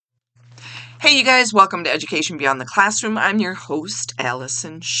Hey, you guys, welcome to Education Beyond the Classroom. I'm your host,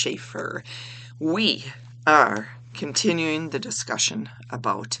 Allison Schaefer. We are continuing the discussion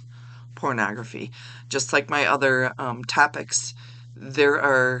about pornography. Just like my other topics, there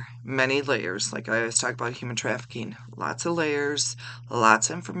are many layers. Like I always talk about human trafficking, lots of layers,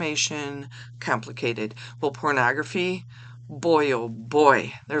 lots of information, complicated. Well, pornography, boy, oh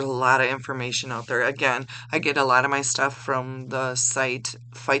boy, there's a lot of information out there. Again, I get a lot of my stuff from the site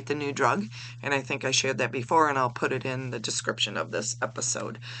Fight the New Drug, and I think I shared that before, and I'll put it in the description of this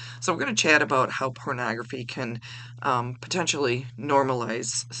episode. So we're going to chat about how pornography can potentially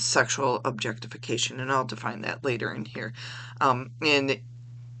normalize sexual objectification, and I'll define that later in here. And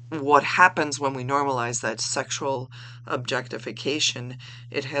what happens when we normalize that sexual objectification,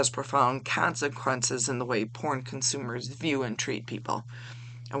 it has profound consequences in the way porn consumers view and treat people.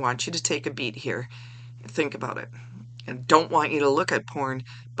 I want you to take a beat here. Think about it. And don't want you to look at porn,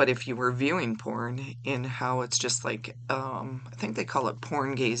 but if you were viewing porn in how it's just like, I think they call it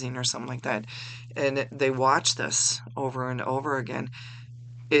porn gazing or something like that, and they watch this over and over again,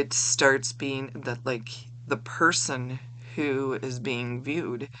 it starts being that like the person who is being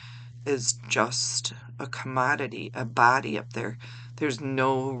viewed is just a commodity, a body up there. There's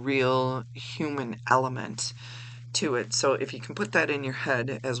no real human element to it. So if you can put that in your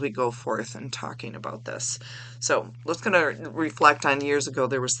head as we go forth and talking about this. So let's going to reflect on years ago,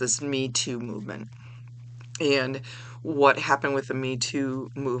 there was this Me Too movement. And what happened with the Me Too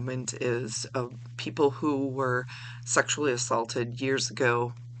movement is people who were sexually assaulted years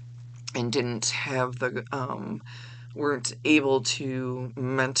ago and didn't have weren't able to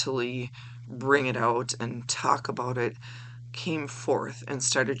mentally bring it out and talk about it, came forth and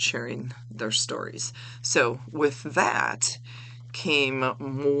started sharing their stories. So with that came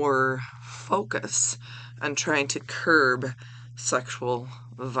more focus on trying to curb sexual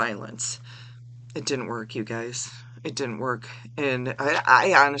violence. It didn't work, you guys. It didn't work. And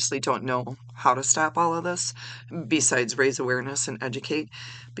I honestly don't know how to stop all of this besides raise awareness and educate,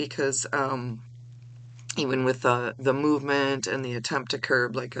 because even with the movement and the attempt to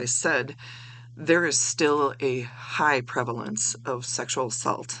curb, like I said, there is still a high prevalence of sexual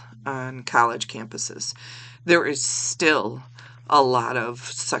assault on college campuses. There is still a lot of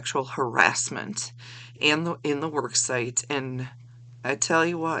sexual harassment in the work site. And I tell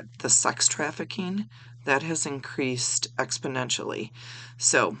you what, the sex trafficking, that has increased exponentially.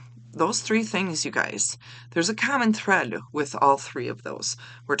 So those three things, you guys, there's a common thread with all three of those.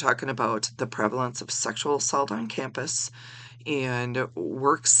 We're talking about the prevalence of sexual assault on campus and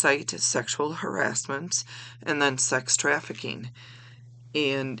worksite sexual harassment, and then sex trafficking.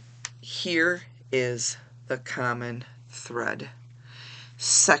 And here is the common thread: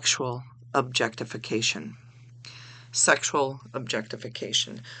 sexual objectification. Sexual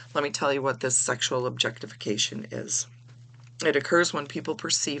objectification. Let me tell you what this sexual objectification is. It occurs when people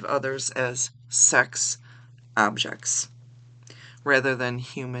perceive others as sex objects rather than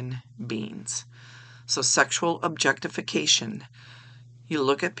human beings. So sexual objectification, you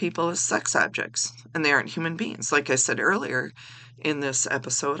look at people as sex objects, and they aren't human beings. Like I said earlier in this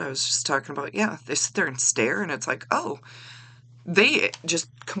episode, I was just talking about, they sit there and stare, and it's like, oh, they just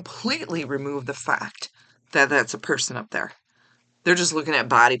completely remove the fact that that's a person up there. They're just looking at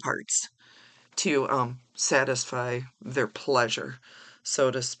body parts to satisfy their pleasure,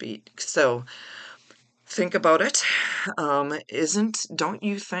 so to speak. So think about it. Don't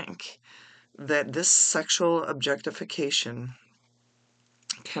you think that this sexual objectification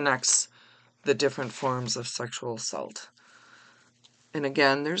connects the different forms of sexual assault? And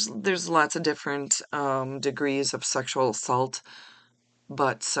again, there's lots of different degrees of sexual assault,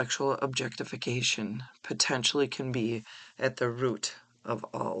 but sexual objectification potentially can be at the root of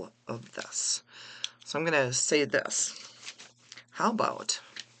all of this. So I'm going to say this. How about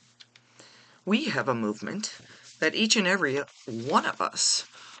we have a movement that each and every one of us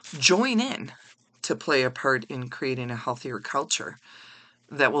join in to play a part in creating a healthier culture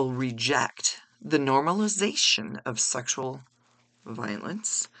that will reject the normalization of sexual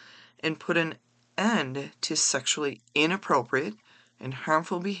violence and put an end to sexually inappropriate and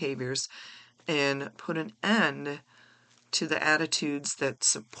harmful behaviors, and put an end to the attitudes that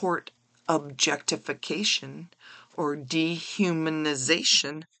support objectification or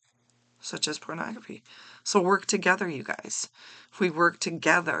dehumanization, such as pornography. So work together, you guys. If we work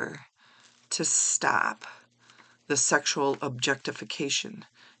together to stop the sexual objectification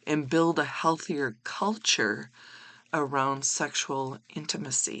and build a healthier culture around sexual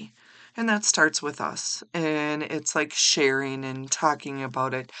intimacy. And that starts with us. And it's like sharing and talking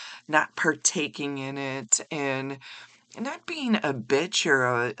about it, not partaking in it, and And not being a bitch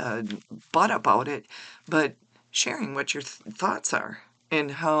or a butt about it, but sharing what your thoughts are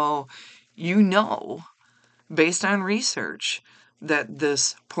and how you know, based on research, that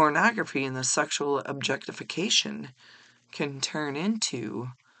this pornography and the sexual objectification can turn into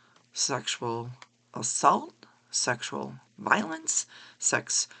sexual assault, sexual violence,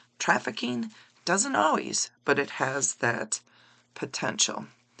 sex trafficking. Doesn't always, but it has that potential.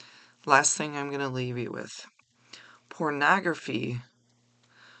 Last thing I'm going to leave you with. Pornography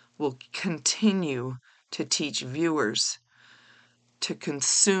will continue to teach viewers to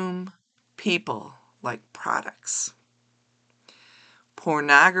consume people like products.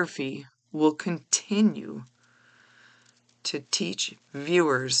 Pornography will continue to teach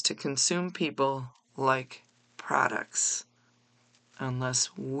viewers to consume people like products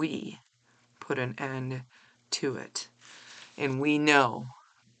unless we put an end to it. And we know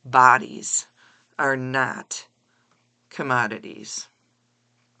bodies are not commodities.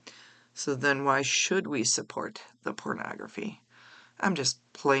 So then why should we support the pornography? I'm just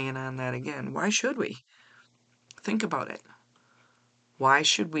playing on that again. Why should we? Think about it. Why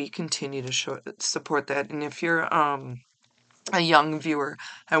should we continue to support that? And if you're a young viewer,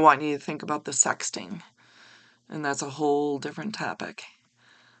 I want you to think about the sexting. And that's a whole different topic.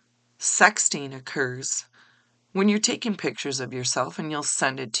 Sexting occurs when you're taking pictures of yourself and you'll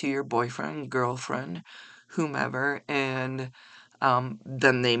send it to your boyfriend, girlfriend, whomever, and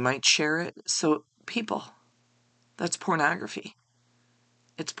then they might share it. So people, that's pornography.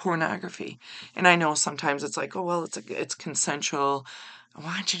 It's pornography. And I know sometimes it's like, oh, well, it's consensual. I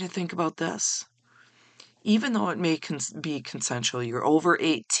want you to think about this. Even though it may be consensual, you're over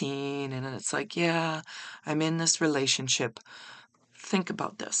 18, and it's like, yeah, I'm in this relationship. Think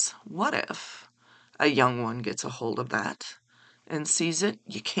about this. What if a young one gets a hold of that and sees it?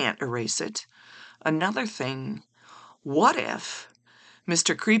 You can't erase it. Another thing, what if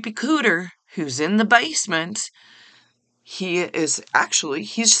Mr. Creepy Cooter, who's in the basement, he's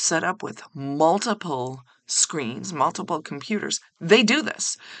set up with multiple screens, multiple computers. They do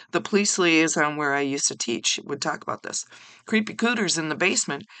this. The police liaison where I used to teach would talk about this. Creepy Cooter's in the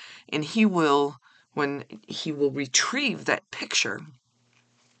basement, and when he will retrieve that picture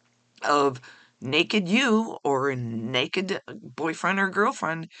of naked you or a naked boyfriend or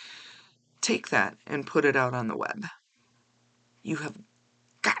girlfriend, take that and put it out on the web. You have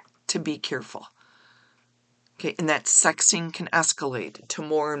got to be careful. Okay, and that sexting can escalate to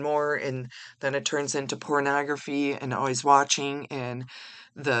more and more, and then it turns into pornography and always watching and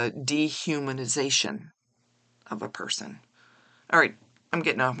the dehumanization of a person. All right, I'm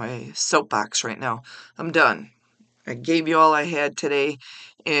getting off my soapbox right now. I'm done. I gave you all I had today,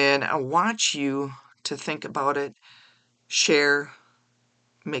 and I want you to think about it, share,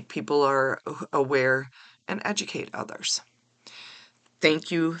 make people are aware, and educate others.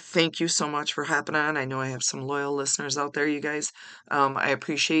 Thank you so much for hopping on. I know I have some loyal listeners out there, you guys. I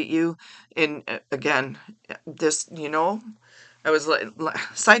appreciate you. And again, this, I was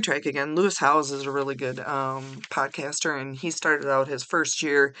sidetrack again. Lewis Howes is a really good podcaster, and he started out his first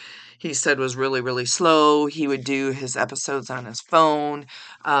year, he said, was really, really slow. He would do his episodes on his phone.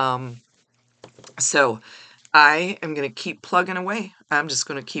 So I am going to keep plugging away. I'm just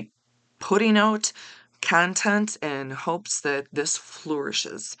going to keep putting out content in hopes that this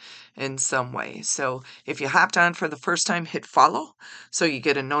flourishes in some way. So if you hopped on for the first time, hit follow so you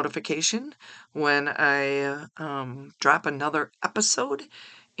get a notification when I drop another episode.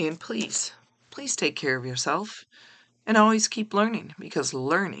 And please take care of yourself and always keep learning, because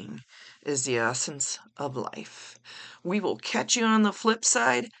learning is the essence of life. We will catch you on the flip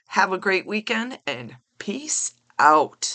side. Have a great weekend and peace out.